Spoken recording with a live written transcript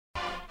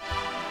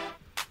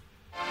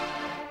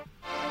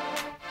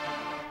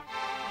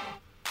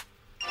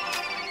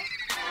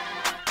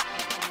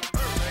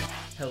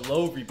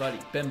Hello everybody,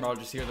 Ben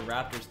Rogers here, the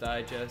Raptors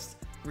Digest,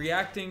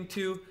 reacting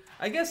to,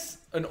 I guess,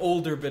 an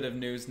older bit of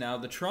news now.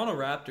 The Toronto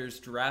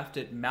Raptors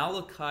drafted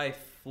Malachi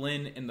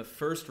Flynn in the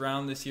first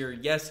round this year.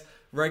 Yes,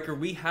 Riker,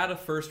 we had a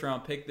first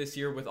round pick this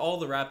year. With all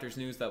the Raptors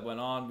news that went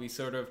on, we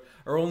sort of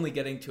are only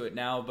getting to it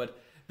now, but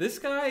this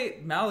guy,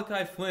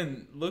 Malachi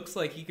Flynn, looks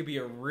like he could be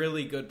a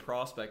really good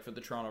prospect for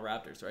the Toronto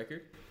Raptors,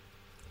 Riker.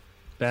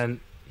 Ben,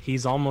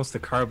 he's almost a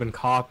carbon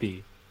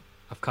copy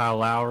of Kyle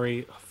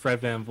Lowry, Fred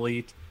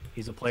VanVleet.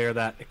 He's a player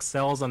that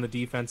excels on the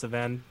defensive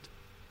end.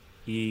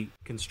 He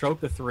can stroke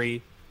the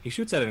three. He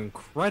shoots at an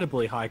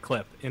incredibly high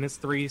clip. In his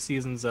 3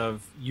 seasons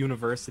of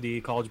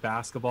university college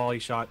basketball, he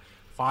shot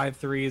 5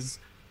 threes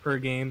per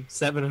game,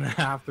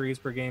 7.5 threes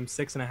per game,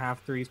 6.5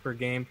 threes per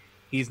game.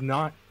 He's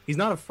not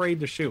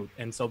afraid to shoot.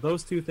 And so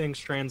those two things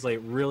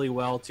translate really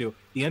well to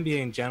the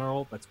NBA in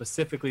general, but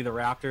specifically the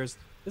Raptors.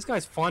 This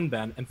guy's fun,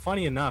 Ben. And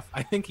funny enough,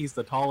 I think he's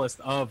the tallest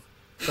of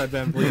Fred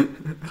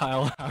VanVleet,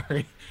 Kyle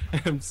Lowry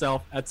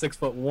himself at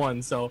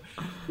 6'1". So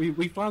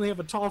we finally have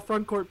a tall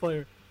front court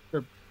player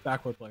or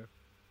backcourt player.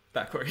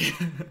 Backcourt.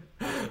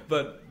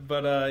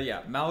 but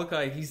yeah,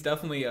 Malachi, he's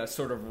definitely a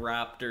sort of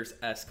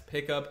Raptors-esque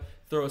pickup.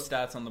 Throw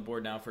stats on the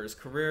board now for his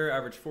career.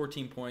 Averaged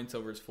 14 points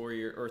over his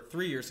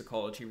 3 years of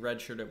college. He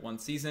redshirted 1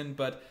 season,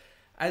 but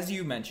as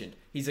you mentioned,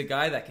 he's a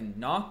guy that can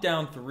knock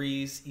down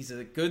threes. He's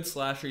a good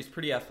slasher. He's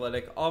pretty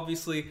athletic.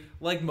 Obviously,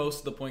 like most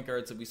of the point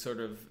guards that we sort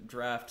of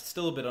draft,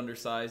 still a bit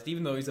undersized,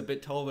 even though he's a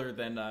bit taller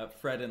than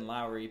Fred and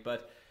Lowry.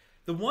 But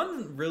the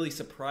one really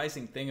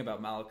surprising thing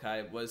about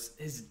Malachi was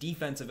his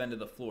defensive end of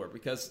the floor,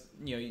 because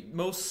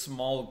most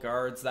small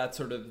guards, that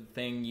sort of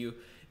thing,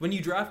 when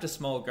you draft a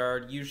small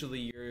guard,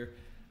 usually you're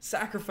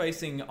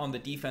sacrificing on the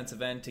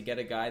defensive end to get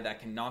a guy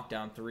that can knock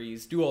down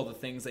threes, do all the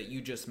things that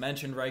you just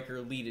mentioned, Riker,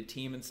 lead a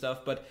team and stuff.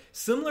 But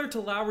similar to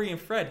Lowry and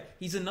Fred,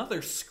 he's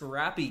another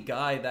scrappy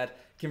guy that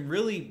can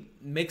really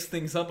mix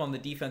things up on the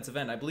defensive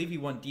end. I believe he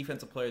won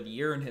Defensive Player of the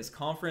Year in his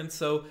conference,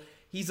 so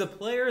he's a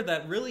player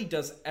that really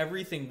does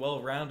everything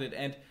well-rounded.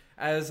 And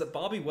as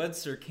Bobby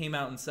Webster came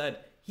out and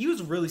said, he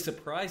was really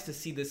surprised to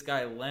see this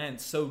guy land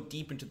so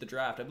deep into the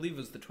draft. I believe it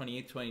was the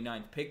 28th,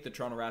 29th pick the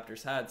Toronto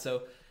Raptors had.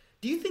 So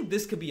do you think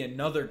this could be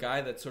another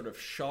guy that sort of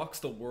shocks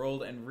the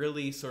world and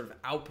really sort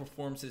of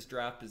outperforms his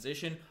draft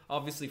position?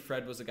 Obviously,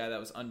 Fred was a guy that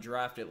was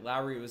undrafted.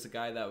 Lowry was a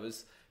guy that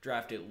was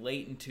drafted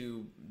late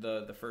into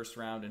the first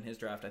round in his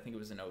draft. I think it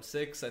was in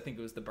 2006. I think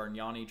it was the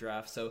Bargnani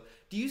draft. So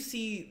do you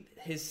see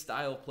his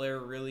style player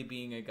really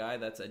being a guy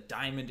that's a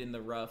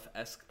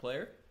diamond-in-the-rough-esque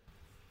player?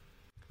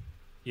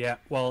 Yeah,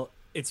 well,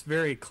 it's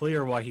very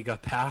clear why he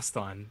got passed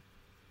on.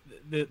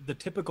 The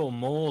typical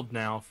mold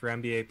now for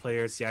NBA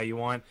players, yeah, you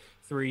want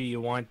 3,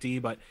 you want D,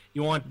 but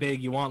you want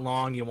big, you want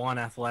long, you want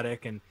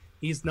athletic, and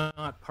he's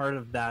not part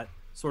of that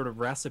sort of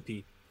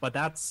recipe. But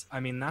that's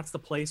the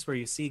place where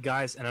you see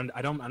guys, and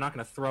I'm not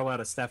going to throw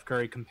out a Steph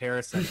Curry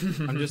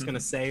comparison. I'm just going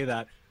to say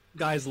that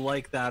guys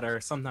like that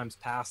are sometimes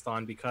passed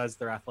on because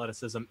their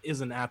athleticism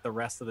isn't at the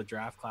rest of the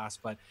draft class.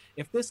 But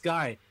if this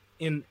guy,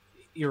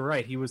 you're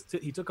right,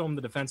 he took home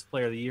the Defensive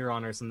Player of the Year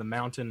honors in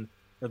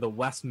the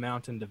West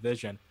Mountain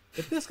Division.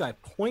 If this guy,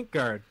 point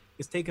guard,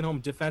 is taking home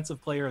Defensive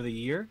Player of the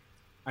Year,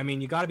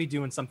 you got to be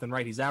doing something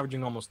right. He's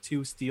averaging almost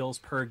 2 steals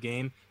per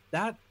game.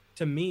 That,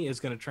 to me, is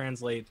going to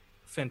translate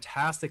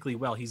fantastically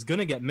well. He's going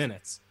to get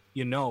minutes,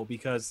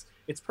 because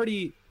it's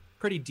pretty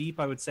deep,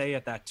 I would say,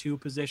 at that 2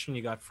 position.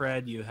 You got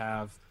Fred, you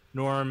have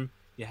Norm,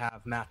 you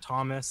have Matt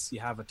Thomas, you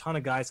have a ton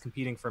of guys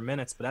competing for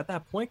minutes. But at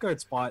that point guard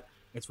spot,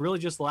 it's really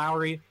just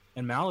Lowry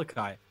and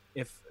Malachi.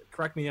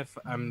 Correct me if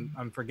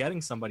I'm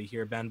forgetting somebody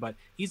here, Ben, but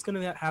he's going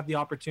to have the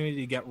opportunity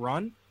to get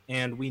run,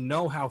 and we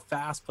know how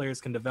fast players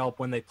can develop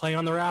when they play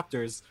on the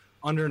Raptors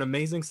under an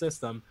amazing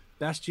system.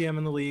 Best GM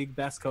in the league,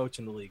 best coach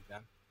in the league, Ben.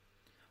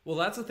 Well,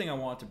 that's the thing I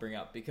wanted to bring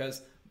up,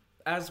 because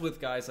as with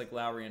guys like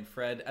Lowry and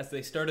Fred, as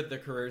they started their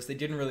careers, they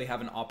didn't really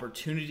have an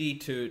opportunity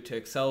to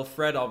excel.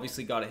 Fred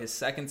obviously got his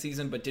second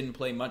season, but didn't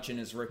play much in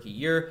his rookie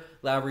year.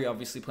 Lowry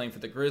obviously playing for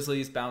the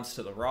Grizzlies, bounced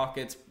to the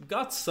Rockets,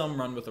 got some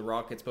run with the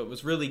Rockets, but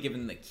was really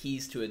given the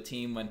keys to a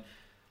team when,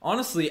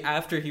 honestly,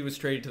 after he was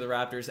traded to the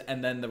Raptors,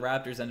 and then the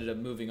Raptors ended up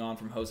moving on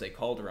from Jose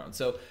Calderon.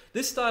 So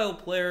this style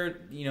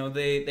player,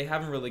 they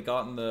haven't really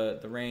gotten the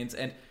reins,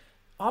 and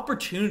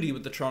opportunity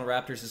with the Toronto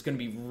Raptors is going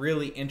to be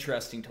really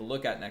interesting to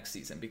look at next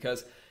season,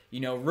 because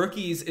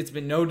rookies, it's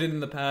been noted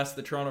in the past,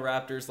 the Toronto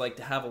Raptors like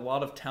to have a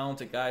lot of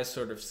talented guys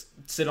sort of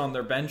sit on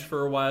their bench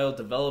for a while,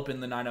 develop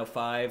in the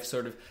 905,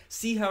 sort of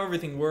see how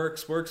everything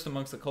works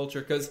amongst the culture,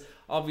 because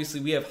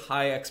obviously we have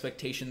high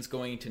expectations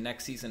going into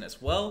next season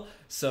as well.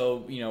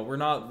 So, we're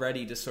not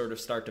ready to sort of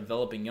start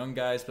developing young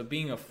guys, but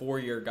being a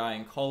 4-year guy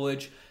in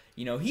college,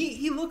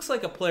 he looks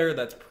like a player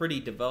that's pretty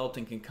developed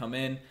and can come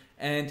in.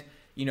 And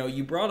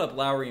you brought up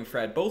Lowry and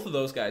Fred. Both of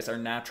those guys are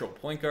natural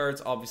point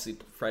guards. Obviously,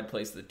 Fred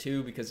plays the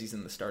 2 because he's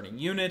in the starting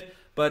unit.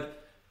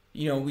 But,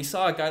 we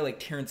saw a guy like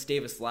Terrence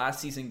Davis last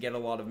season get a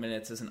lot of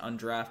minutes as an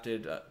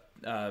undrafted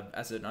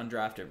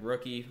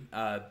rookie.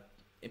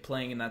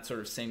 playing in that sort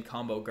of same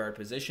combo guard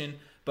position.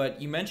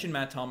 But you mentioned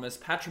Matt Thomas.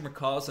 Patrick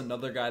McCaw is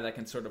another guy that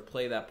can sort of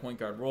play that point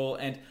guard role.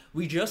 And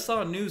we just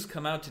saw news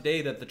come out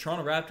today that the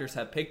Toronto Raptors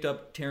have picked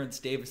up Terrence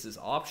Davis's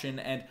option,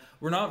 and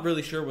we're not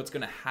really sure what's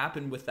going to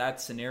happen with that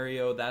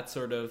scenario, that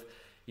sort of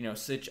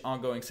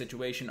ongoing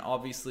situation.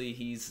 Obviously,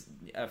 he's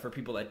for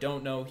people that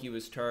don't know, he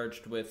was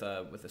charged with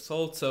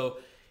assault, so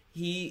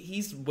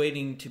he's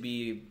waiting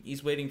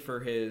for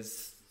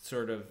his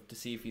sort of to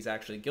see if he's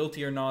actually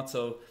guilty or not.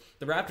 So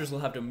the Raptors will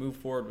have to move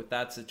forward with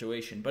that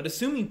situation. But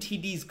assuming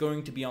TD's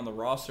going to be on the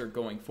roster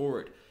going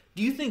forward,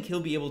 do you think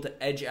he'll be able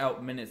to edge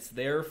out minutes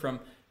there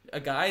from a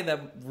guy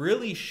that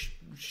really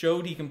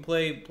showed he can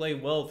play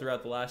well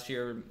throughout the last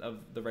year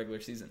of the regular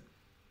season?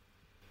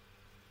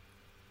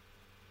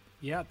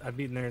 Yeah, I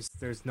mean,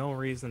 there's no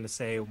reason to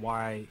say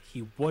why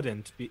he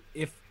wouldn't be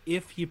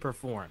if he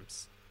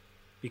performs,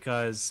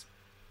 because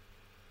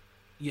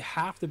you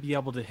have to be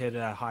able to hit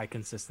at high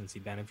consistency,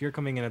 Ben. If you're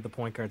coming in at the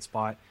point guard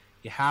spot,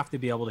 you have to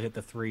be able to hit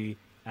the three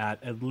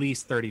at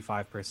least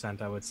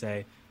 35%, I would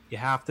say. You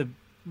have to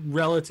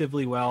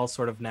relatively well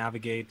sort of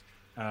navigate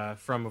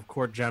from a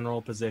court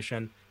general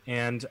position.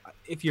 And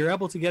if you're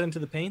able to get into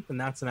the paint, then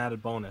that's an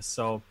added bonus.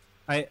 So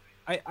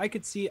I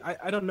could see,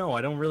 I don't know.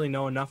 I don't really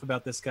know enough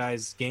about this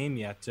guy's game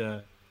yet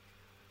to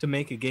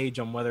make a gauge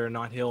on whether or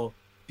not he'll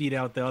beat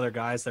out the other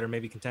guys that are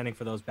maybe contending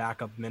for those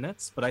backup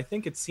minutes. But I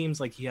think it seems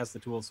like he has the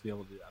tools to be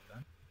able to do that,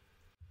 Ben.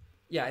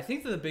 Yeah, I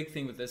think that the big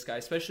thing with this guy,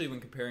 especially when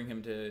comparing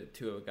him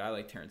to a guy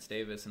like Terrence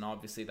Davis, and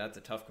obviously that's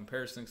a tough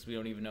comparison because we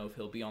don't even know if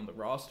he'll be on the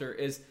roster,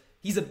 is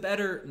he's a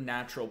better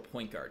natural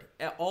point guard.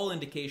 All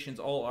indications,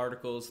 all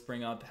articles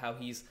bring up how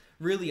he's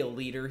really a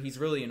leader. He's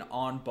really an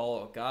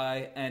on-ball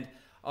guy, and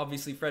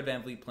obviously Fred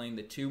VanVleet playing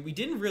the two. We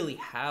didn't really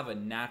have a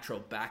natural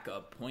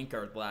backup point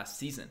guard last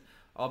season.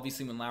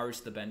 Obviously, when Lowry's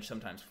to the bench,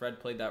 sometimes Fred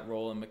played that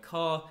role, and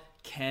McCaw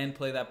can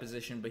play that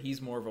position, but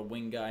he's more of a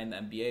wing guy in the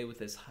NBA with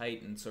his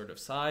height and sort of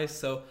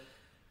size.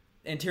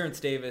 And Terrence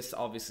Davis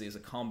obviously is a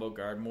combo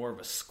guard, more of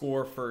a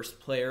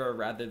score-first player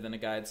rather than a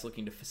guy that's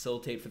looking to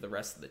facilitate for the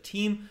rest of the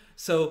team.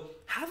 So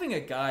having a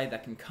guy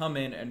that can come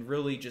in and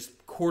really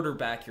just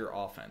quarterback your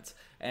offense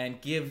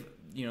and give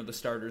the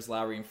starters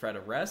Lowry and Fred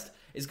a rest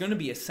is going to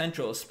be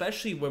essential,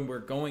 especially when we're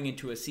going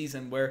into a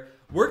season where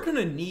we're going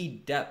to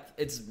need depth.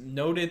 It's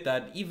noted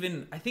that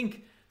even, I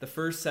think, the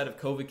first set of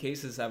COVID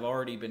cases have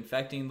already been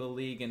affecting the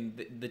league,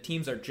 and the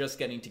teams are just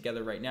getting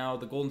together right now.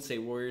 The Golden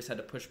State Warriors had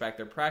to push back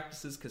their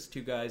practices because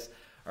 2 guys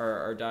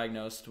are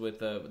diagnosed with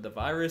the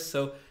virus.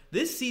 So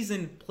this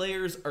season,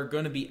 players are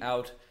going to be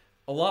out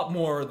a lot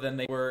more than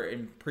they were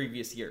in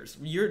previous years.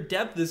 Your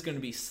depth is going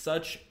to be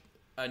such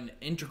an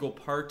integral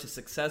part to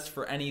success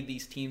for any of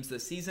these teams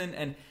this season,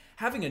 and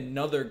having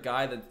another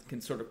guy that can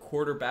sort of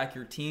quarterback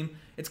your team,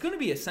 it's going to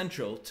be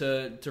essential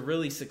to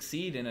really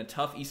succeed in a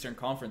tough Eastern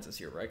Conference this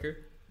year, Riker.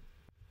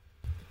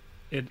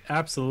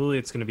 It's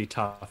going to be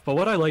tough. But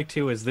what I like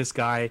too is this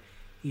guy,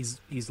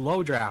 he's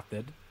low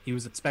drafted. He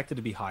was expected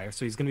to be higher,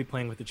 so he's going to be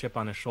playing with a chip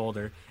on his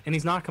shoulder. And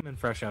he's not coming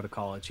fresh out of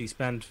college. He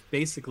spent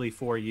basically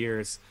 4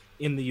 years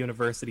in the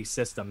university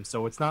system.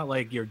 So it's not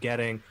like you're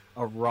getting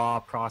a raw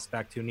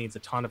prospect who needs a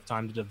ton of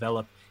time to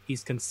develop.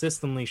 He's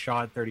consistently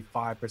shot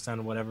 35%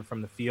 or whatever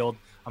from the field.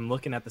 I'm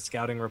looking at the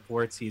scouting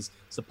reports. He's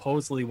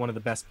supposedly one of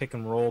the best pick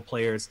and roll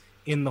players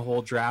in the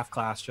whole draft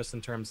class, just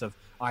in terms of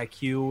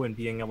IQ and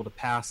being able to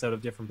pass out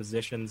of different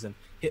positions and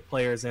hit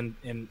players in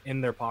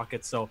their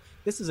pockets. So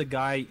this is a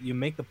guy, you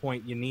make the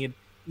point, you need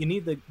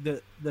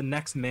the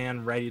next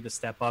man ready to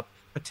step up,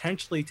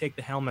 potentially take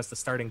the helm as the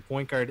starting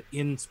point guard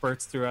in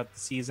spurts throughout the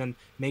season.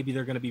 Maybe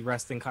they're going to be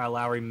resting Kyle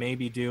Lowry,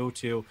 maybe due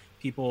to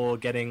people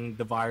getting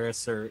the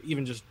virus or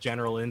even just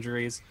general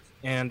injuries.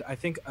 And I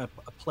think a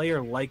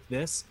player like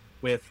this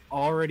with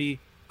already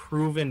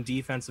proven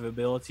defensive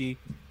ability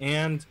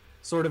and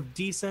sort of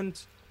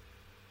decent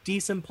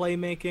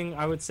playmaking,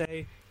 I would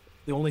say.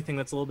 The only thing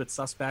that's a little bit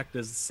suspect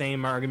is the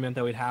same argument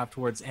that we'd have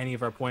towards any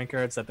of our point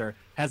guards, that they're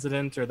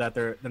hesitant or that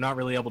they're not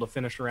really able to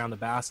finish around the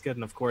basket.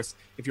 And of course,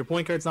 if your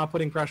point guard's not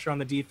putting pressure on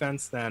the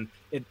defense, then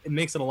it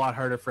makes it a lot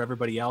harder for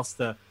everybody else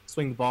to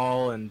swing the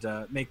ball and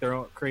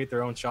create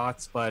their own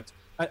shots. But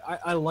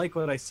I like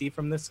what I see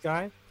from this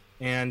guy.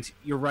 And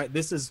you're right,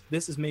 this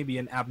is maybe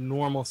an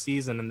abnormal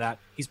season in that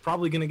he's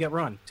probably going to get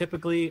run.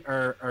 Typically,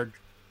 our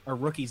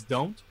rookies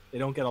don't. They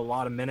don't get a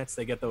lot of minutes.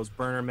 They get those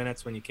burner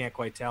minutes when you can't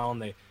quite tell,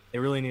 and they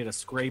really need a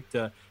scrape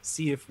to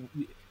see if,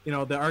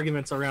 the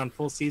arguments around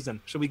full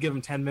season. Should we give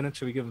them 10 minutes?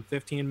 Should we give them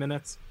 15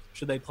 minutes?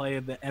 Should they play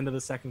at the end of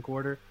the second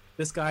quarter?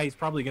 This guy, he's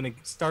probably going to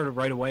start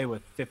right away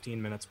with 15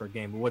 minutes per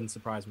game. It wouldn't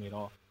surprise me at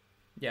all.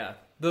 Yeah.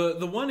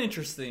 The one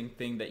interesting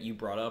thing that you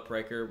brought up,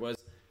 Riker, was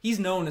he's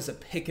known as a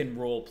pick and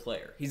roll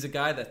player. He's a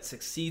guy that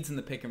succeeds in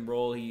the pick and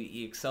roll.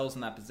 He excels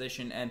in that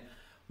position. And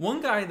one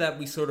guy that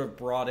we sort of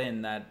brought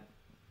in that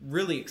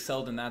really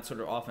excelled in that sort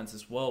of offense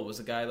as well was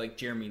a guy like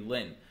Jeremy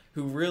Lin,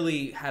 who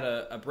really had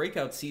a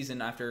breakout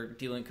season after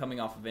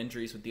coming off of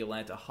injuries with the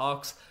Atlanta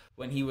Hawks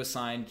when he was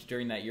signed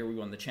during that year we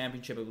won the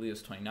championship. I believe it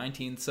was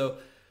 2019. So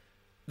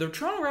The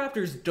Toronto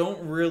Raptors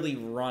don't really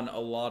run a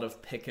lot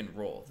of pick and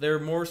roll. They're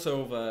more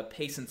so of a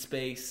pace and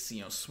space,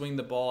 swing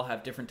the ball,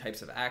 have different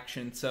types of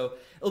action. So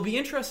it'll be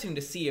interesting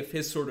to see if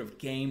his sort of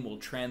game will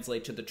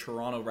translate to the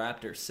Toronto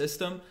Raptors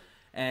system.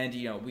 And,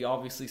 we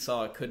obviously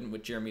saw it couldn't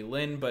with Jeremy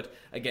Lin, but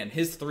again,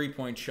 his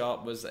 3-point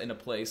shot was in a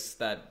place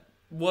that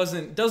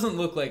doesn't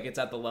look like it's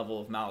at the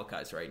level of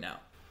Malachi's right now.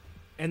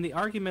 And the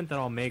argument that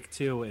I'll make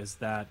too is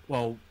that,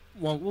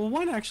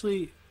 one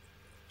actually,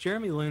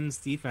 Jeremy Lin's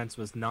defense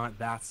was not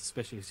that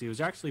suspicious. He was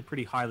actually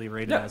pretty highly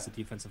rated as a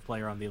defensive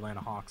player on the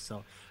Atlanta Hawks.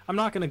 So I'm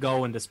not going to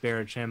go and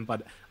disparage him,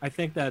 but I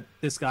think that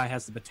this guy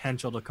has the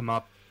potential to come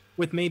up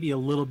with maybe a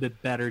little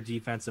bit better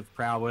defensive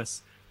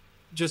prowess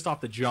just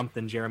off the jump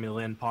than Jeremy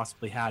Lin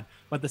possibly had.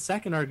 But the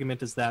second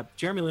argument is that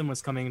Jeremy Lin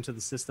was coming into the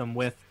system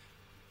with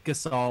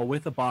Gasol,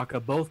 with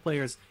Ibaka, both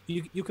players.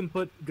 You can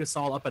put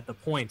Gasol up at the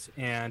point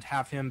and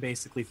have him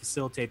basically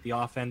facilitate the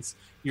offense.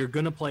 You're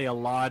going to play a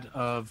lot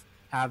of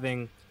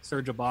having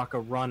Serge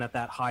Ibaka run at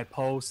that high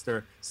post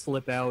or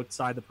slip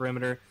outside the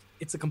perimeter.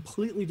 It's a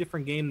completely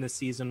different game this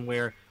season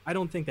where I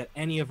don't think that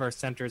any of our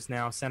centers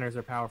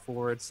are power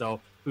forwards.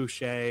 So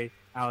Boucher,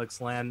 Alex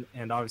Len,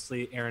 and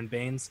obviously Aaron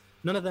Baines,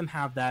 none of them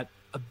have that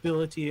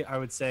ability, I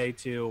would say,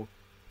 to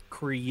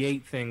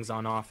create things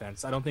on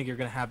offense. I don't think you're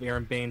going to have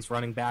Aaron Baines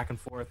running back and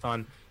forth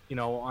on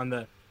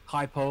the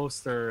high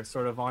post or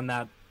sort of on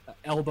that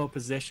elbow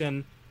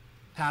position,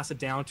 pass it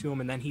down to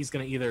him, and then he's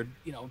going to either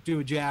do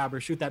a jab or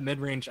shoot that mid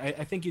range. I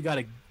think you got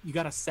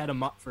to set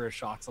him up for his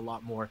shots a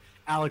lot more.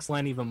 Alex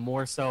Len even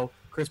more so,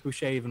 Chris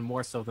Boucher even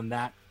more so than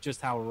that.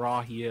 Just how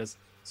raw he is.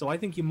 So I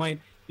think you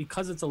might,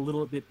 because it's a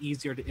little bit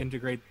easier to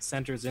integrate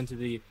centers into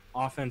the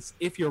offense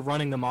if you're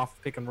running them off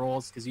pick and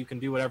rolls, because you can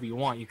do whatever you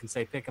want. You can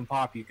say pick and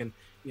pop. You can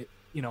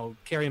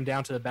carry them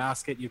down to the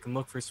basket. You can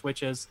look for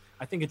switches.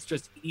 I think it's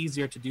just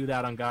easier to do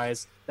that on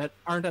guys that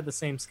aren't at the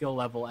same skill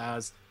level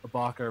as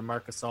Ibaka or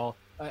Marc Gasol.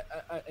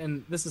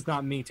 And this is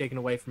not me taking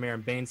away from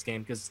Aaron Baines'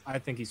 game, because I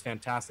think he's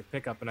fantastic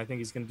pickup and I think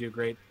he's going to do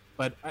great.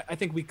 But I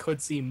think we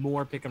could see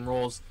more pick and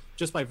rolls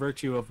just by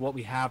virtue of what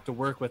we have to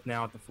work with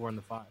now at the 4 and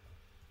the 5.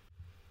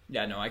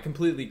 Yeah, no, I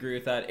completely agree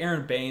with that.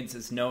 Aaron Baines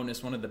is known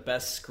as one of the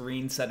best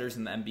screen setters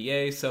in the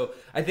NBA, so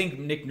I think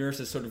Nick Nurse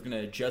is sort of going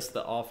to adjust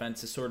the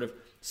offense to sort of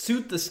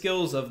suit the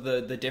skills of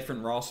the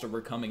different roster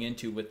we're coming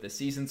into with this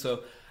season.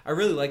 So I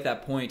really like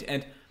that point.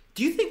 And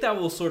do you think that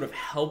will sort of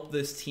help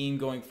this team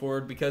going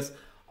forward? Because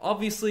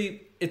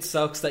obviously it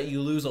sucks that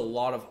you lose a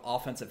lot of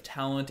offensive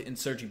talent in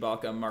Serge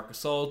Ibaka and Marc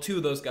Gasol. Two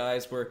of those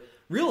guys were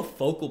real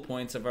focal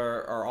points of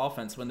our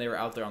offense when they were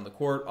out there on the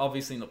court.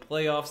 Obviously in the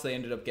playoffs, they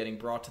ended up getting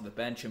brought to the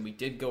bench, and we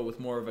did go with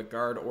more of a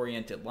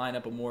guard-oriented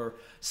lineup, a more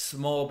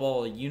small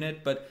ball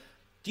unit. But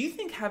do you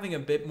think having a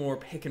bit more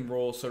pick and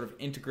roll sort of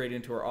integrated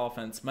into our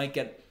offense might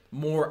get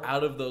more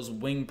out of those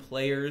wing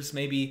players?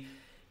 Maybe,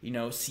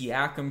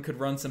 Siakam could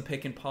run some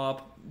pick and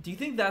pop. Do you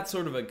think that's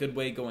sort of a good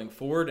way going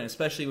forward? And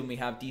especially when we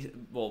have,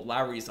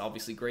 Lowry's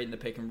obviously great in the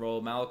pick and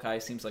roll.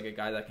 Malachi seems like a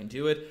guy that can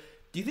do it.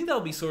 Do you think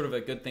that'll be sort of a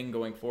good thing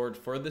going forward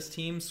for this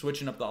team,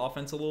 switching up the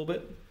offense a little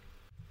bit?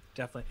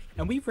 Definitely.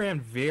 And we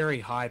ran very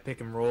high pick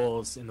and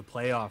rolls in the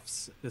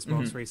playoffs, this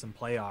most recent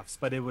playoffs,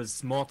 but it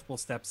was multiple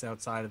steps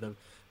outside of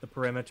the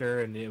perimeter,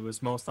 and it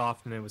was most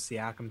often it was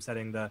Siakam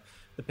setting the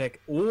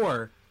pick,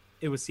 or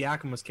it was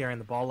Siakam was carrying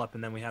the ball up,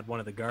 and then we had one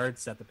of the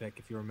guards set the pick,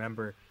 if you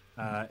remember,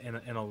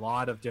 in a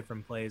lot of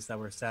different plays that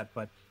were set.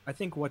 But I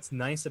think what's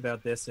nice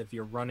about this, if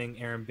you're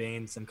running Aaron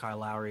Baines and Kyle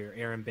Lowry, or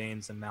Aaron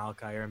Baines and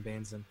Malachi, Aaron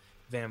Baines and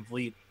Van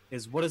Vliet,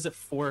 is what does it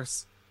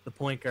force the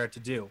point guard to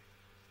do?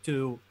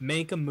 To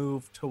make a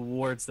move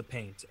towards the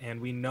paint.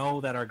 And we know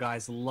that our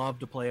guys love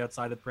to play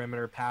outside the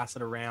perimeter, pass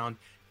it around,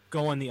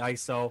 go in the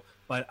ISO.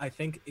 But I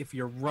think if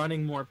you're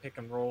running more pick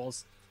and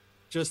rolls,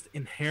 just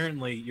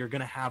inherently you're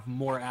going to have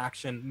more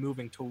action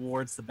moving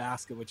towards the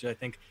basket, which I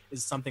think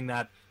is something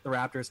that the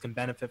Raptors can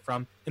benefit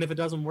from. And if it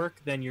doesn't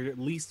work, then at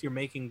least you're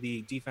making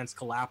the defense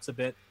collapse a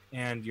bit,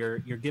 and you're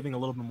giving a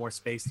little bit more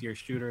space to your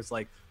shooters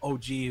like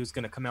OG, who's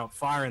going to come out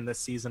firing this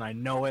season. I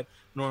know it.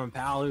 Norman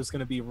Powell, who's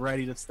going to be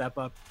ready to step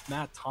up.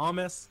 Matt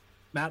Thomas,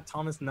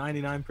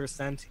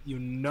 99%. You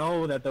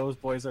know that those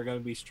boys are going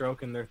to be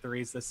stroking their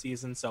threes this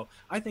season. So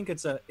I think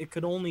it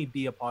could only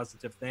be a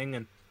positive thing,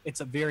 and it's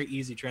a very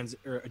easy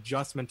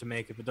adjustment to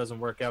make if it doesn't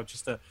work out,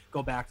 just to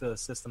go back to the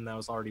system that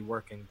was already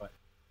working. But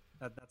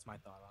that's my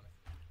thought on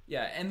it.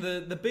 Yeah, and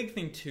the big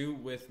thing too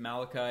with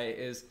Malachi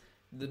is,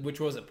 which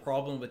was a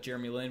problem with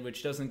Jeremy Lin,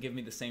 which doesn't give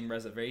me the same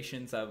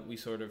reservations that we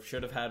sort of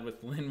should have had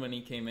with Lin when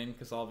he came in,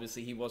 because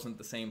obviously he wasn't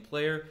the same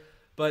player.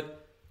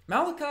 But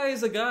Malachi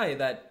is a guy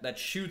that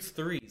shoots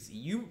threes.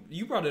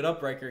 You brought it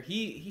up, Riker.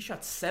 He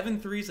shot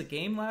 7 threes a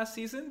game last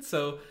season.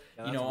 So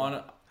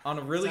on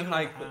a really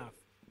high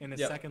in his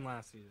second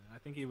last season. I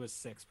think he was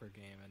 6 per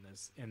game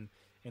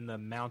in the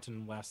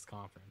Mountain West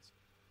Conference.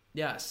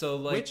 Yeah, so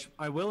which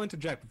I will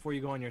interject before you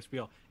go on your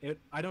spiel.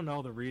 I don't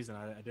know the reason.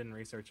 I didn't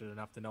research it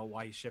enough to know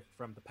why he shifted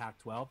from the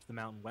Pac-12 to the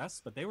Mountain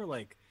West, but they were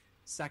like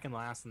second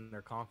last in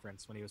their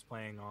conference when he was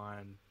playing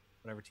on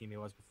whatever team he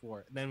was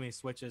before. And then when he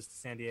switches to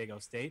San Diego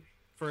State,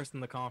 first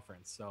in the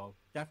conference. So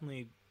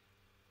definitely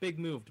big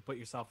move to put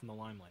yourself in the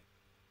limelight.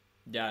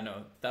 Yeah,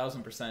 no,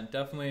 1,000%,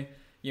 definitely.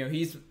 You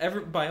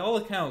know, by all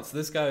accounts,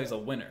 this guy is a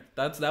winner.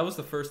 That was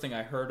the first thing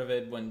I heard of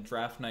it when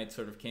draft night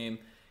sort of came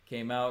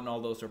out and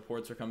all those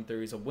reports were coming through.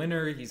 He's a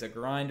winner, he's a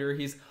grinder,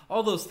 he's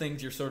all those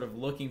things you're sort of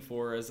looking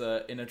for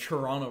in a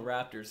Toronto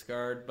Raptors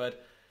guard.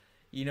 But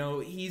you know,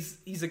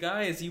 he's a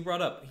guy, as you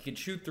brought up, he could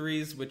shoot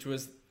threes, which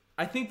was,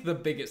 I think, the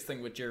biggest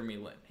thing with Jeremy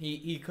Lin.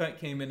 He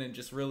came in and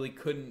just really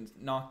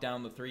couldn't knock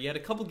down the three. He had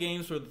a couple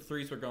games where the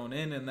threes were going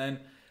in, and then,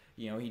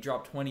 you know, he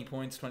dropped 20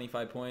 points,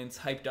 25 points,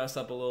 hyped us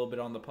up a little bit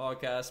on the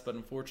podcast, but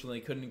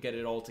unfortunately couldn't get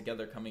it all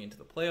together coming into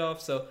the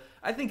playoffs. So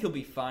I think he'll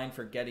be fine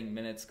for getting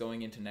minutes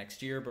going into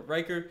next year. But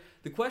Riker,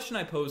 the question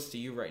I pose to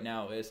you right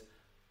now is,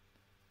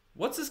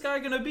 what's this guy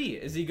going to be?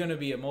 Is he going to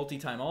be a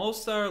multi-time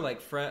All-Star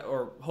like Fred,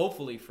 or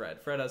hopefully Fred?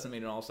 Fred hasn't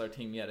made an All-Star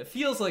team yet. It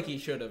feels like he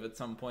should have at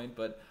some point,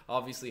 but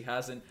obviously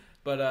hasn't.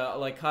 But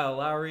like Kyle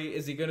Lowry,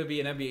 is he going to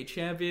be an NBA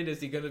champion? Is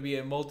he going to be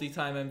a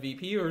multi-time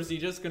MVP? Or is he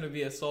just going to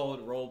be a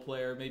solid role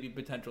player, maybe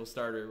potential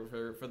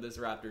starter for this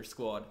Raptors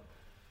squad?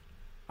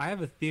 I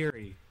have a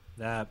theory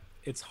that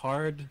it's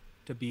hard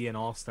to be an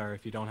all-star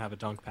if you don't have a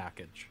dunk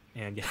package.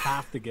 And you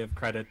have to give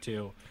credit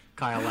to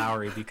Kyle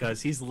Lowry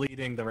because he's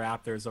leading the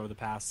Raptors over the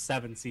past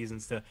 7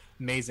 seasons to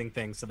amazing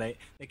things. So they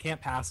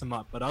can't pass him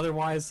up. But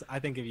otherwise, I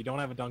think if you don't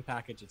have a dunk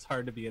package, it's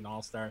hard to be an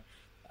all-star.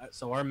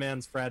 So our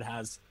man's Fred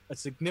has a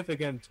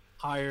significant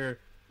higher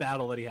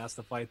battle that he has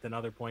to fight than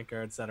other point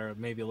guards that are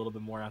maybe a little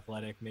bit more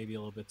athletic, maybe a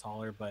little bit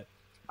taller. But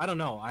I don't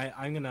know.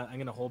 I'm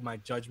gonna hold my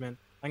judgment.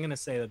 I'm gonna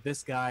say that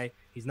this guy,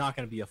 he's not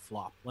gonna be a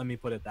flop. Let me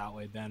put it that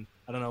way, Ben.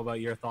 I don't know about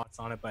your thoughts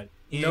on it, but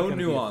no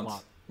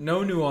nuance.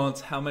 No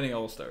nuance. How many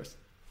All-Stars?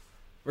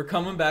 We're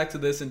coming back to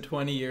this in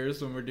 20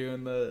 years when we're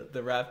doing the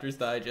Raptors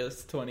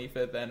Digest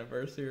 25th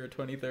anniversary or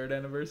 23rd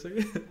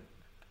anniversary.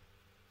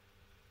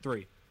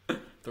 3.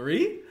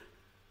 3?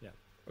 Yeah.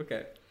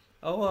 Okay.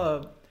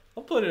 I'll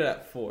put it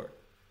at 4.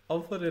 I'll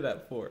put it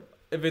at 4.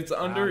 If it's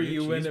under,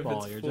 you win. If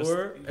it's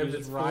 4, if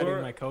it's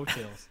riding my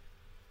coattails.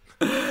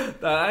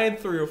 I had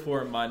 3 or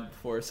 4 in mind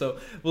before, so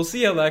we'll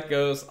see how that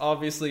goes.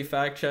 Obviously,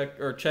 fact check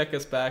or check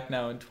us back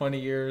now in 20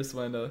 years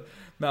when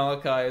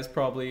Malachi is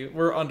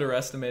we're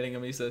underestimating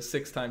him. He's a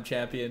 6-time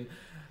champion,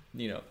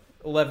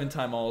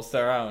 11-time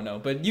All-Star. I don't know,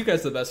 but you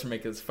guys are the best for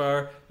making this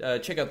far.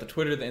 Check out the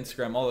Twitter, the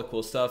Instagram, all the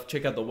cool stuff.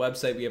 Check out the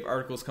website. We have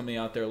articles coming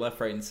out there, left,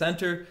 right, and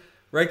center.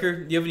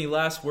 Riker, do you have any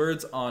last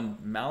words on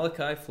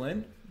Malachi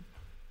Flynn?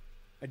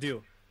 I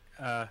do.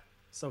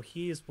 So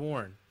he is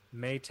born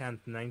May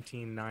 10th,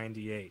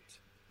 1998,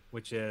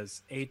 which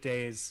is 8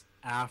 days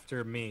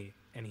after me,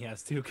 and he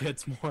has 2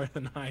 kids more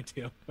than I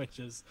do, which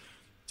is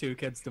 2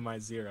 kids to my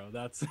 0.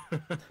 That's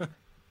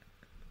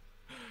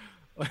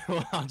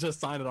well, I'll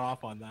just sign it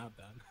off on that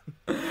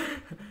then.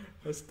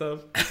 That's tough.